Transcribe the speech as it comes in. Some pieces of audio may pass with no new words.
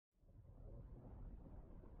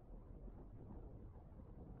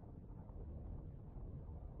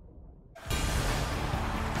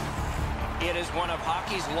It is one of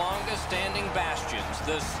hockey's longest-standing bastions,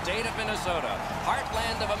 the state of Minnesota,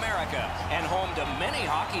 heartland of America, and home to many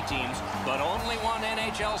hockey teams, but only one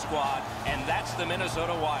NHL squad, and that's the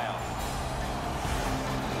Minnesota Wild.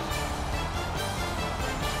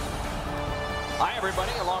 Hi,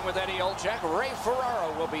 everybody. Along with Eddie Olczyk, Ray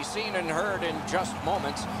Ferraro will be seen and heard in just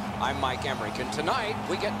moments. I'm Mike Emmerich, and tonight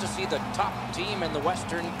we get to see the top team in the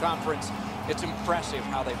Western Conference. It's impressive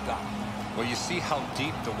how they've got. Well, you see how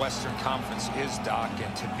deep the Western Conference is, Doc,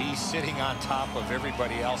 and to be sitting on top of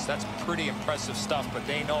everybody else, that's pretty impressive stuff, but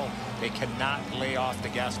they know they cannot lay off the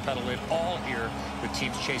gas pedal at all here with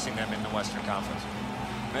teams chasing them in the Western Conference.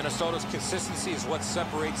 Minnesota's consistency is what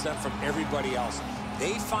separates them from everybody else.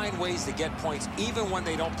 They find ways to get points even when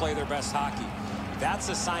they don't play their best hockey. That's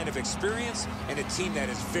a sign of experience and a team that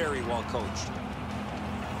is very well coached.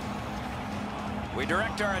 We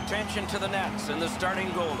direct our attention to the nets and the starting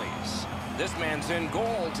goalies. This man's in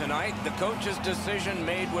goal tonight. The coach's decision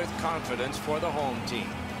made with confidence for the home team.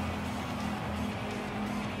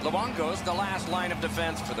 Luongo's the last line of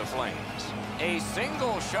defense for the Flames. A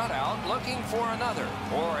single shutout looking for another,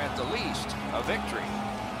 or at the least, a victory.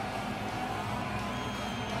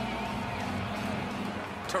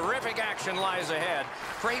 Terrific action lies ahead.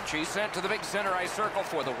 Krejci sent to the big center ice circle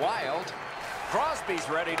for the Wild. Crosby's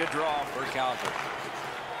ready to draw for Calgary.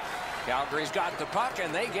 Calgary's got the puck,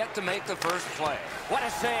 and they get to make the first play. What a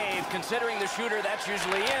save, considering the shooter that's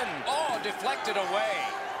usually in. Oh, deflected away.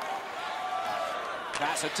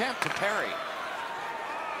 Pass attempt to Perry.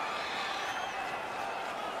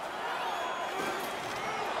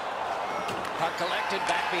 Puck collected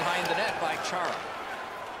back behind the net by Chara.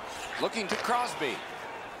 Looking to Crosby.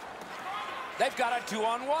 They've got a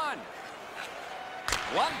 2-on-1.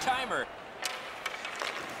 One-timer.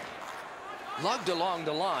 Lugged along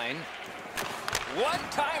the line.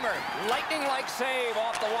 One-timer. Lightning-like save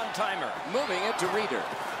off the one-timer. Moving it to Reeder.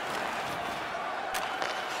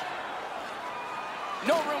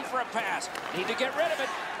 No room for a pass. Need to get rid of it.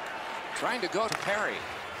 Trying to go to Perry.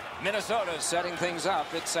 Minnesota setting things up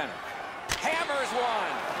at center. Hammers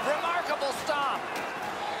one. Remarkable stop.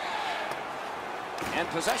 And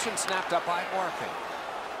possession snapped up by Orpik.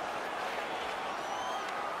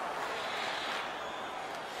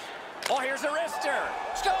 Oh, here's a wrister.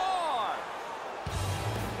 Score!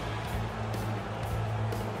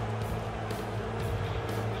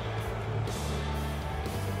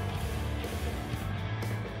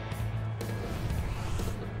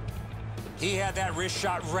 He had that wrist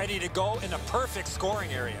shot ready to go in the perfect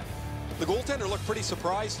scoring area. The goaltender looked pretty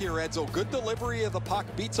surprised here, Edzo. Good delivery of the puck,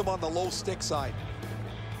 beats him on the low stick side.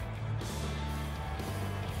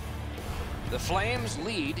 The Flames'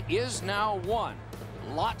 lead is now 1.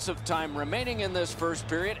 Lots of time remaining in this first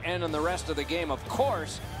period and in the rest of the game, of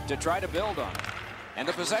course, to try to build on it. And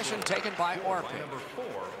the possession taken by Orpik.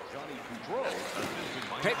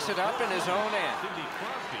 Picks it up in his own end.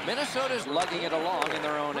 Minnesota's lugging it along in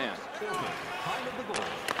their own end.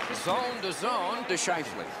 Zone to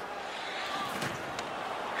Scheifele.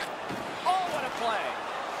 Oh, what a play.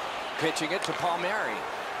 Pitching it to Palmieri.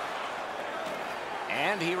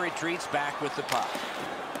 And he retreats back with the puck.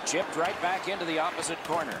 Chipped right back into the opposite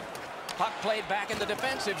corner. Puck played back in the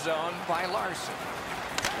defensive zone by Larson.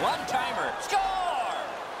 One-timer. Score!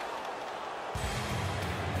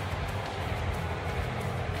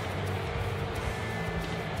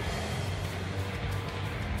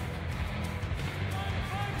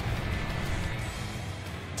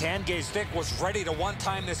 Tanguay's stick was ready to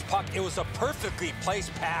one-time this puck. It was a perfectly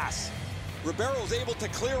placed pass. Ribeiro's able to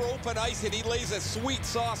clear open ice, and he lays a sweet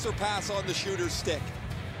saucer pass on the shooter's stick.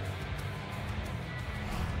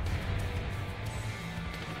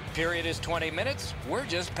 Period is 20 minutes. We're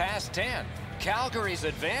just past 10. Calgary's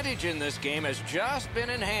advantage in this game has just been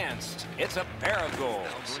enhanced. It's a pair of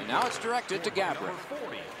goals. Now it's directed to Gabriel.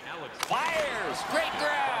 Fires! Great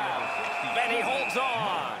grab! And he holds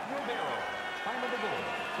on. Time of the goal,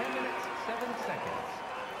 10 minutes, 7 seconds.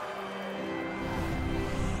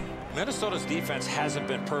 Minnesota's defense hasn't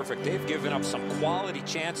been perfect. They've given up some quality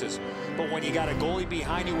chances. But when you got a goalie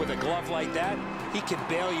behind you with a glove like that, he can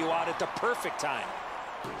bail you out at the perfect time.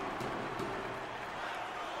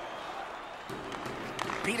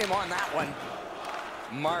 Beat him on that one.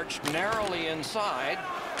 Marched narrowly inside.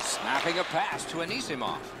 Snapping a pass to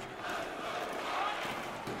Anisimov.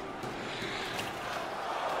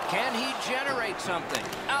 Can he generate something?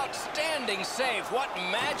 Outstanding save. What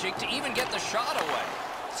magic to even get the shot away.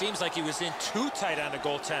 Seems like he was in too tight on the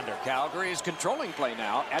goaltender. Calgary is controlling play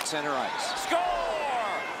now at center ice. Score!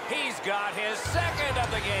 He's got his second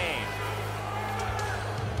of the game.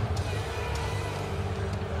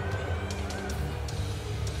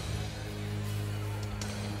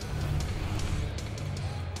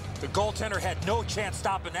 The goaltender had no chance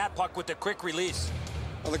stopping that puck with the quick release.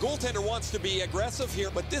 Well, the goaltender wants to be aggressive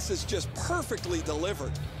here, but this is just perfectly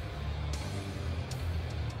delivered.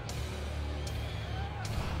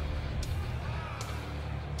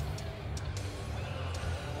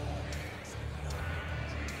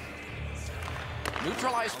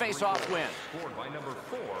 Neutralized face-off win. Scored by number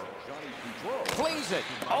 4, Johnny Control. Flings it.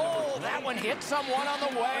 Oh, that one hit someone on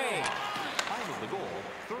the way. Time of the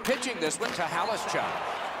goal, Pitching this one to Halischuk.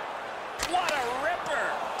 What a ripper!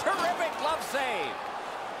 Terrific glove save.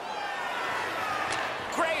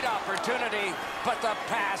 Great opportunity, but the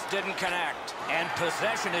pass didn't connect. And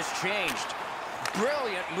possession has changed.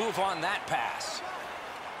 Brilliant move on that pass.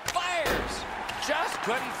 Fires! Just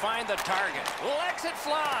couldn't find the target. Lets it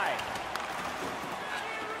fly.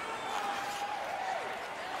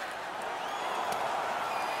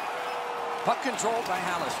 Puck controlled by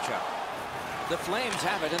Halischuk. The Flames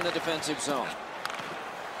have it in the defensive zone.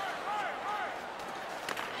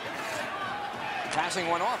 Passing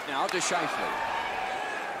one off now to Scheifele.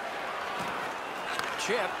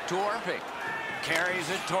 Chip to Orpik. Carries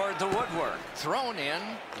it toward the woodwork. Thrown in.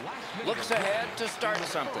 Looks ahead to start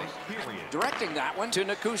something. Directing that one to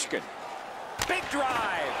Nichushkin. Big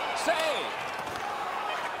drive. Save.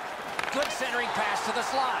 Good centering pass to the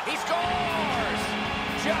slot. He scores!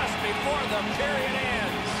 Just before the period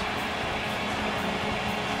ends.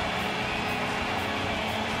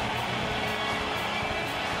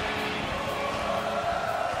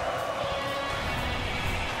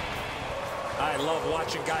 I love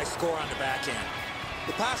watching guys score on the backhand.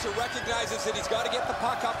 The passer recognizes that he's got to get the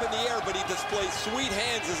puck up in the air, but he displays sweet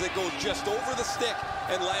hands as it goes just over the stick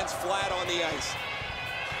and lands flat on the ice.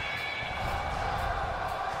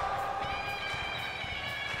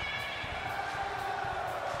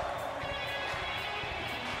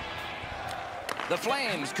 The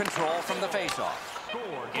Flames control from the faceoff.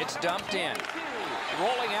 It's dumped in.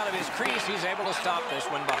 Rolling out of his crease, he's able to stop this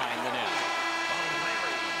one behind the net.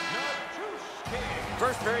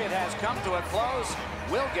 First period has come to a close.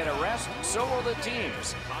 We'll get a rest, so will the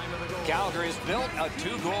teams. Calgary's built a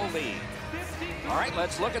 2-goal lead. All right,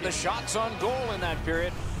 let's look at the shots on goal in that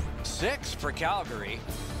period. 6 for Calgary,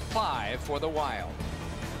 5 for the Wild.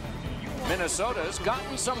 Minnesota's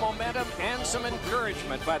gotten some momentum and some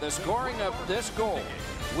encouragement by the scoring of this goal.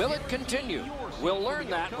 Will it continue? We'll learn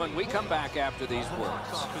that when we come back after these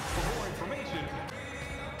words.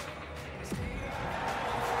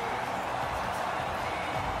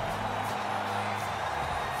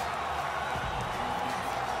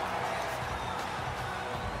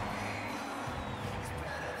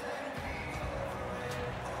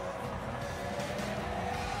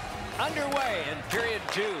 Underway in period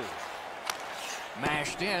 2.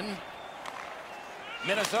 Mashed in.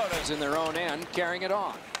 Minnesota's in their own end, carrying it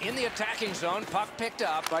on. In the attacking zone, puck picked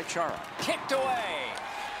up by Chara. Kicked away.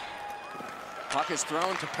 Puck is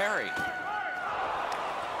thrown to Perry.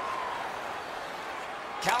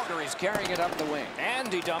 Calgary's carrying it up the wing,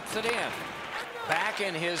 and he dumps it in. Back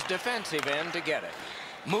in his defensive end to get it.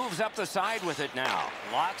 Moves up the side with it now.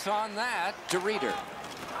 Lots on that to Reeder.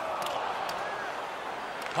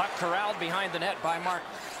 Puck corralled behind the net by Martin.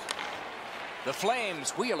 The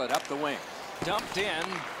Flames wheel it up the wing. Dumped in,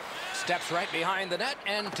 steps right behind the net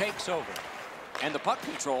and takes over. And the puck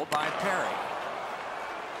controlled by Perry.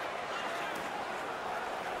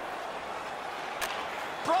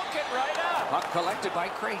 Broke it right up. Puck collected by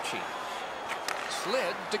Krejci.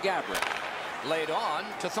 Slid to Gabriel. Laid on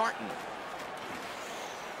to Thornton.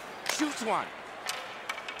 Shoots one.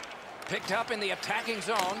 Picked up in the attacking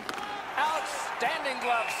zone. Outstanding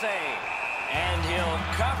glove save. And he'll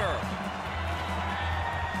cover.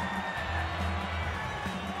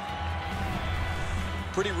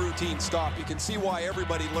 Pretty routine stop. You can see why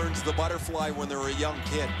everybody learns the butterfly when they're a young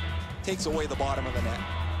kid. Takes away the bottom of the net.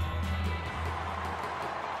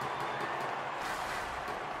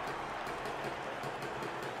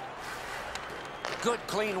 Good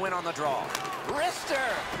clean win on the draw. Rister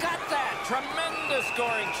got that. Tremendous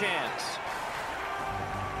scoring chance.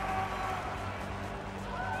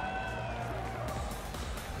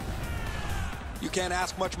 You can't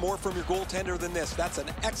ask much more from your goaltender than this. That's an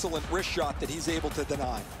excellent wrist shot that he's able to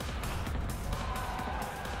deny.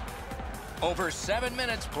 Over 7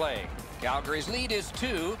 minutes played. Calgary's lead is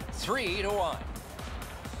 2, 3-1.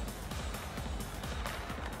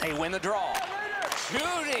 They win the draw.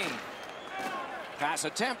 Shooting. Pass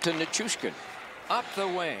attempt to Nichushkin. Up the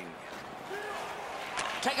wing.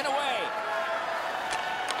 Taken away.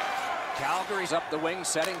 Calgary's up the wing,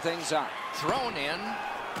 setting things up. Thrown in.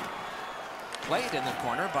 Played in the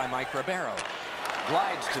corner by Mike Ribeiro.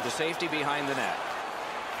 Glides to the safety behind the net.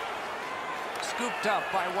 Scooped up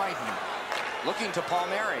by Wyden. Looking to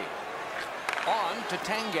Palmieri. On to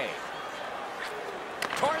Tanguay.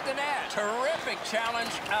 Toward the net. Terrific challenge.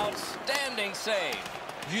 Outstanding save.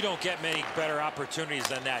 You don't get many better opportunities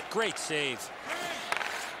than that. Great save.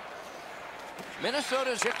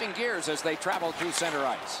 Minnesota's shifting gears as they travel through center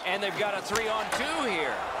ice. And they've got a 3-on-2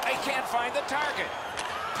 here. They can't find the target.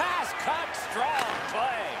 Pass cut. Strong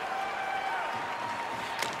play.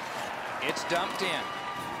 It's dumped in.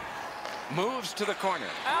 Moves to the corner.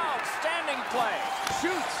 Outstanding play.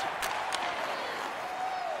 Shoots.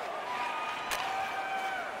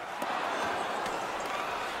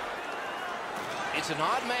 It's an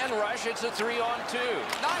odd man rush. It's a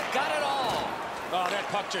 3-on-2. Not got it all. Oh, that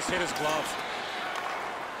puck just hit his glove.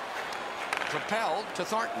 Propelled to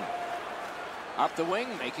Thornton. Up the wing,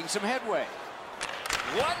 making some headway.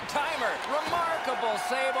 One-timer. Remarkable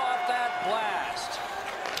save off that blast.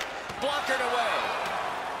 Blockered away.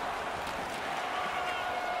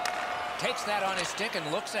 Takes that on his stick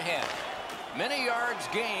and looks ahead. Many yards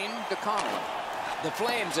gained to Connolly. The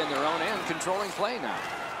Flames in their own end controlling play now.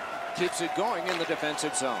 Keeps it going in the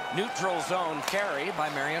defensive zone. Neutral zone carry by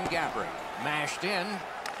Marion Gaborik. Mashed in.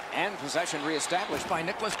 And possession reestablished by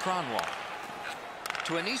Nicholas Kronwall.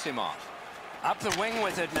 To Anisimov. Up the wing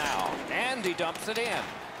with it now. And he dumps it in.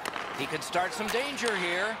 He could start some danger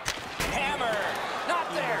here. Hammer.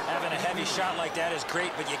 Not there. Having a heavy shot like that is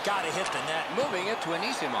great, but you got to hit the net. Moving it to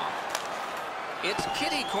Anisimov. It's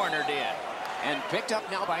Kitty cornered in. And picked up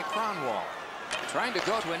now by Kronwall. Trying to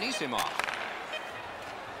go to Anisimov.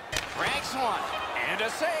 Ranks one. And a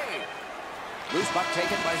save. Loose puck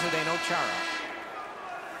taken by Zdeno Chara.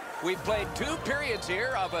 We've played 2 periods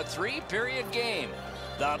here of a 3-period game.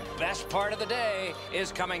 The best part of the day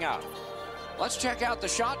is coming up. Let's check out the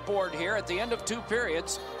shot board here at the end of 2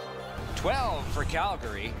 periods. 12 for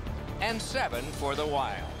Calgary and 7 for the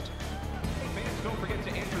Wild. Hey, fans, don't forget to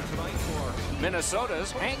enter tonight for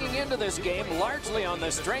Minnesota's hanging into this game largely on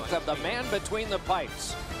the strength of the man between the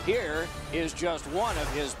pipes. Here is just one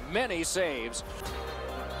of his many saves.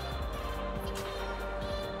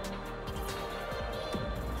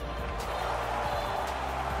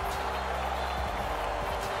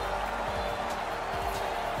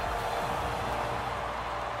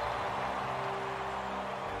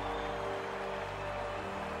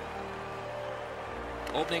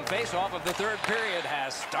 Opening face-off of the 3rd period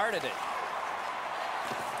has started it.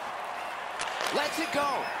 Lets it go.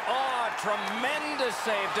 Oh, tremendous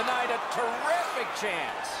save. Denied a terrific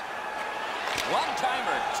chance.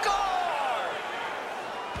 One-timer. Score!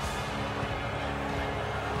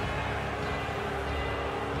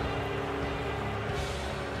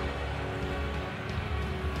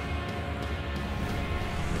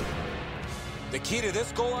 The key to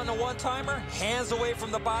this goal on the one-timer, hands away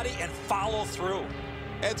from the body and follow through.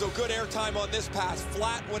 Enzo, good airtime on this pass.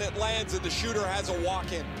 Flat when it lands and the shooter has a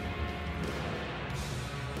walk-in.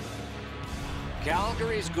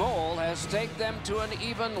 Calgary's goal has taken them to an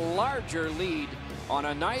even larger lead on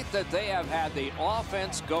a night that they have had the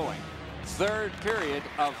offense going. 3rd period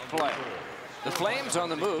of play. The Flames on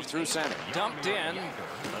the move through center. Dumped in.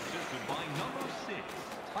 assisted by number 6.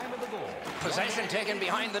 Time of the goal. Possession taken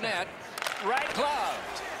behind the net. Right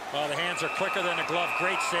gloved. Well, the hands are quicker than the glove.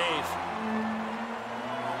 Great save.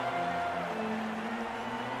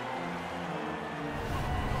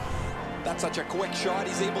 That's such a quick shot.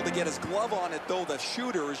 He's able to get his glove on it, though. The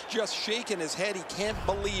shooter is just shaking his head. He can't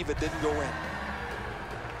believe it didn't go in.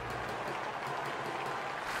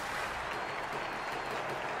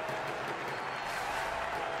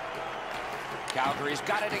 Calgary's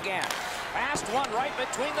got it again. Fast one right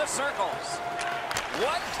between the circles.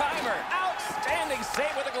 One-timer. Outstanding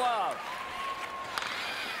save with a glove.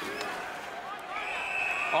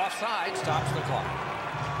 Offside stops the clock.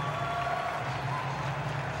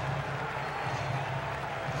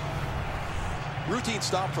 Routine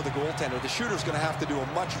stop for the goaltender. The shooter's going to have to do a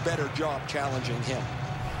much better job challenging him.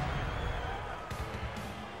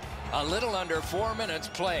 A little under 4 minutes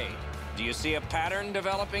played. Do you see a pattern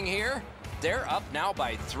developing here? They're up now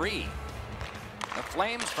by 3. The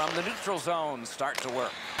Flames from the neutral zone start to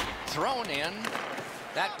work. Thrown in.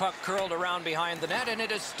 That puck curled around behind the net, and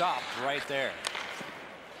it is stopped right there.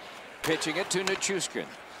 Pitching it to Nichushkin.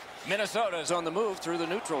 Minnesota's on the move through the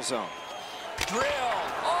neutral zone. Drill.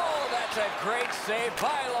 Oh, that's a great save by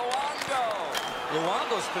Luongo.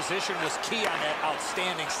 Luongo's position was key on that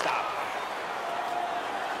outstanding stop.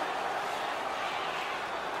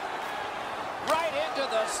 Right into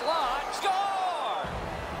the slot. Score!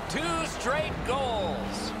 2 straight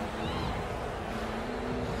goals.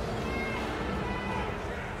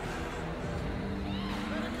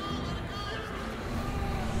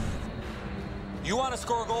 You want to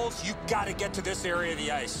score goals, you got to get to this area of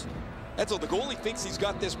the ice. And so the goalie thinks he's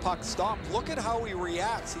got this puck stopped. Look at how he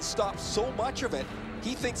reacts. He stops so much of it.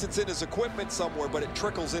 He thinks it's in his equipment somewhere, but it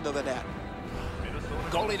trickles into the net.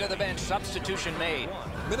 Goalie to the bench. Substitution made.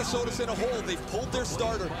 Minnesota's in a hole. They've pulled their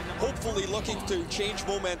starter, hopefully looking to change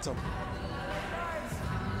momentum.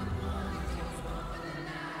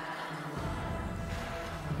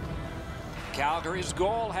 Calgary's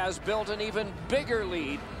goal has built an even bigger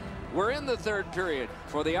lead. We're in the third period.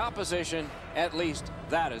 For the opposition, at least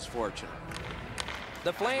that is fortunate.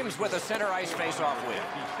 The Flames with a center ice face-off win.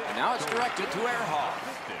 And now it's directed to Ehrhoff.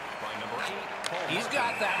 He's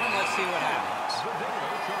got that one. Let's see what happens.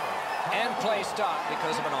 And play stopped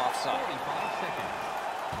because of an offside.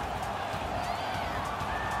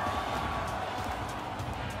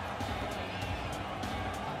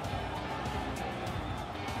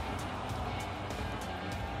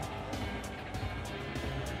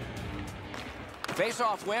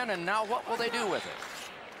 Face-off win, and now what will they do with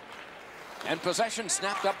it? And possession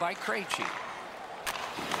snapped up by Krejci.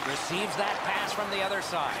 Receives that pass from the other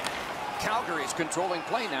side. Calgary's controlling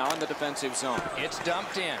play now in the defensive zone. It's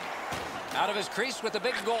dumped in. Out of his crease with the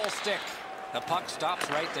big goal stick. The puck stops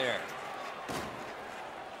right there.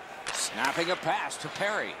 Snapping a pass to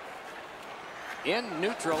Perry. In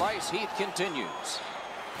neutral ice, heat continues.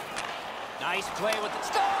 Nice play with the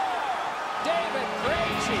score! David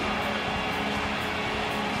Krejci.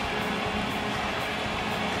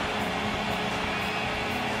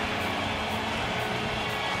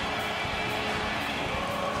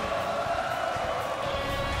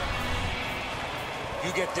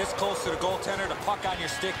 You get this close to the goaltender, the puck on your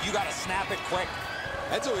stick, you got to snap it quick.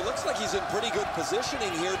 And so he looks like he's in pretty good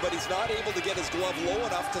positioning here, but he's not able to get his glove low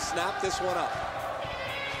enough to snap this one up.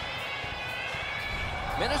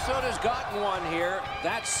 Minnesota's gotten one here.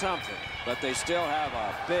 That's something. But they still have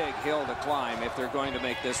a big hill to climb if they're going to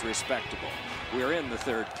make this respectable. We're in the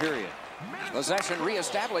third period. Possession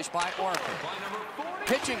reestablished by Orphan.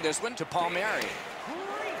 Pitching this one to Palmieri.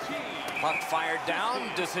 Puck fired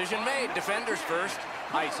down. Decision made. Defenders first.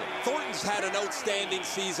 Isaac. Thornton's had an outstanding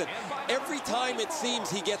season. Every time it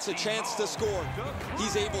seems he gets a chance to score,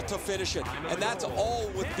 he's able to finish it. And that's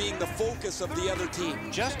all with being the focus of the other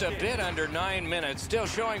team. Just a bit under 9 minutes. Still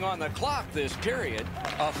showing on the clock this period.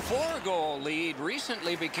 A 4-goal lead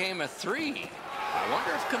recently became a 3. I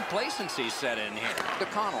wonder if complacency set in here. To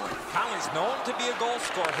Connolly. Connolly's known to be a goal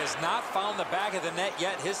scorer, has not found the back of the net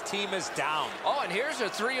yet. His team is down. Oh, and here's a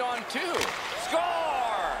 3-on-2.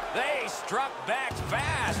 Score! They struck back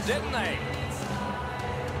fast, didn't they?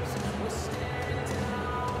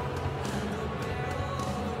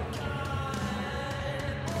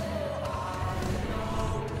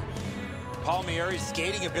 Palmieri's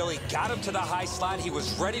skating ability got him to the high slot. He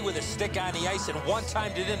was ready with his stick on the ice and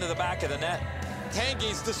one-timed it into the back of the net.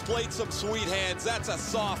 Tanguay's displayed some sweet hands. That's a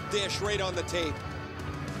soft dish right on the tape.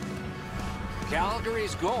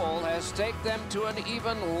 Calgary's goal has staked them to an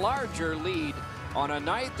even larger lead on a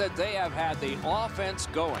night that they have had the offense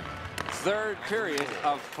going. Third period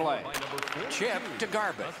of play. Chip to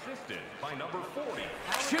Garbutt.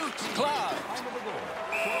 Shoots glove.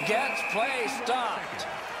 Gets play stopped.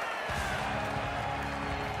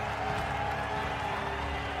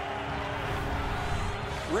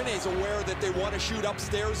 Rene's aware that they want to shoot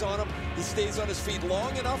upstairs on him. He stays on his feet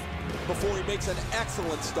long enough before he makes an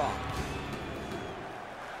excellent stop.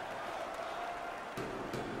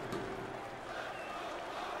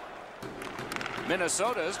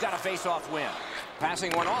 Minnesota's got a face-off win.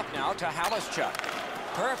 Passing one off now to Halischuk.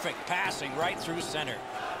 Perfect passing right through center.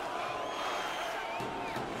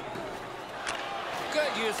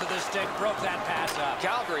 Good use of the stick. Broke that pass up.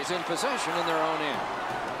 Calgary's in possession in their own end.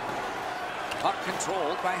 Puck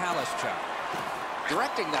controlled by Halischuk.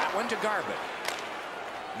 Directing that one to Garbutt.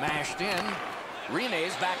 Mashed in.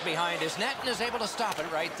 Rene's back behind his net and is able to stop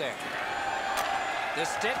it right there. The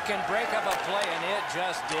stick can break up a play, and it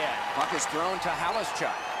just did. Puck is thrown to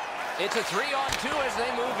Halischuk. It's a 3-on-2 as they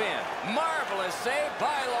move in. Marvelous save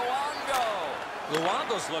by Luongo.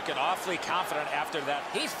 Luongo's looking awfully confident after that.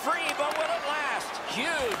 He's free, but will it last?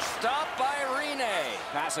 Huge stop by Rene.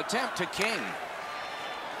 Pass attempt to King.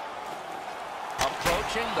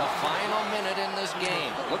 Approaching the final minute in this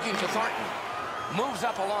game. Looking to Thornton. Moves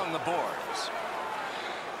up along the boards.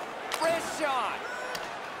 Wrist shot.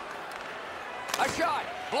 A shot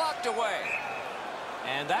blocked away.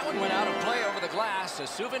 And that one went out of play over the glass. A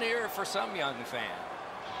souvenir for some young fan.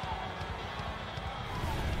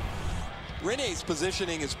 Rene's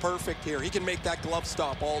positioning is perfect here. He can make that glove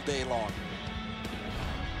stop all day long.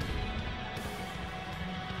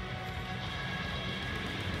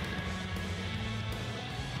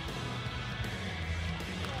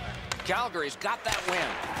 Calgary's got that win.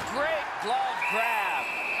 Great glove grab.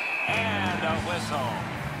 And a whistle.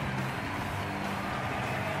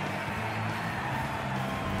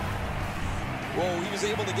 Whoa, he was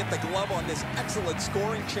able to get the glove on this excellent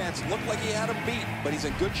scoring chance. Looked like he had him beat, but he's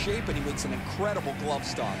in good shape, and he makes an incredible glove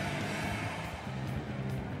stop.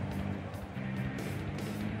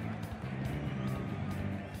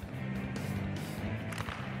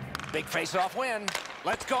 Big face-off win.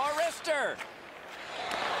 Let's go, a wrister.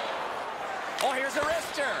 Oh, here's a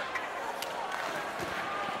wrister.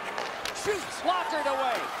 Shoots, lockered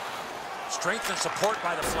away. Strength and support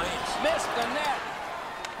by the Flames. Missed the net.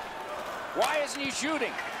 Why isn't he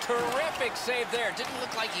shooting? Terrific save there. Didn't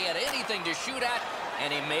look like he had anything to shoot at,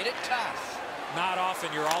 and he made it tough. Not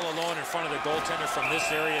often you're all alone in front of the goaltender from this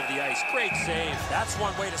area of the ice. Great save. That's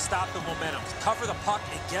one way to stop the momentum. Cover the puck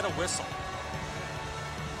and get a whistle.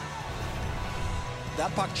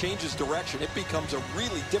 That puck changes direction. It becomes a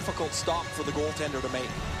really difficult stop for the goaltender to make.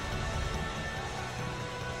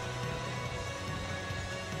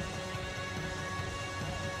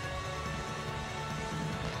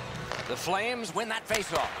 The Flames win that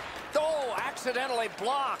faceoff. Oh, accidentally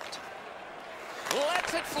blocked.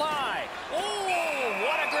 Lets it fly. Oh,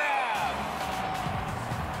 what a grab.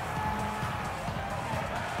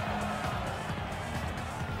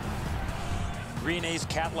 Green A's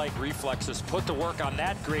cat-like reflexes put to work on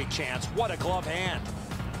that great chance. What a glove hand.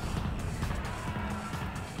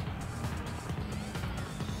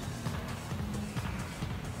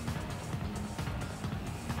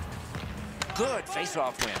 Good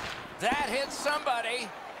face-off win. That hits somebody.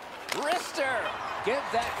 Wrister. Give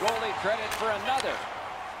that goalie credit for another.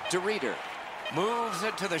 DeReeder moves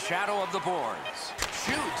it to the shadow of the boards.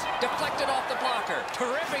 Shoots. Deflected off the blocker.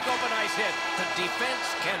 Terrific open ice hit. The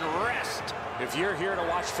defense can rest. If you're here to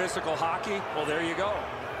watch physical hockey, well, there you go.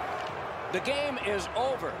 The game is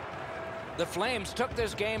over. The Flames took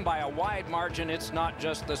this game by a wide margin. It's not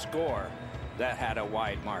just the score that had a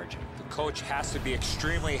wide margin. The coach has to be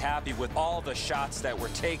extremely happy with all the shots that were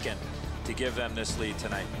taken to give them this lead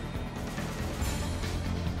tonight.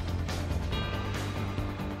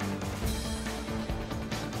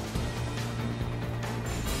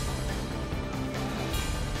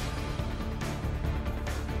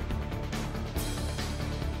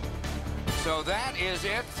 So that is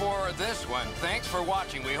it for this one. Thanks for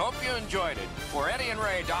watching. We hope you enjoyed it. For Eddie and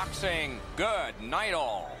Ray, Doc saying good night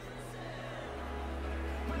all.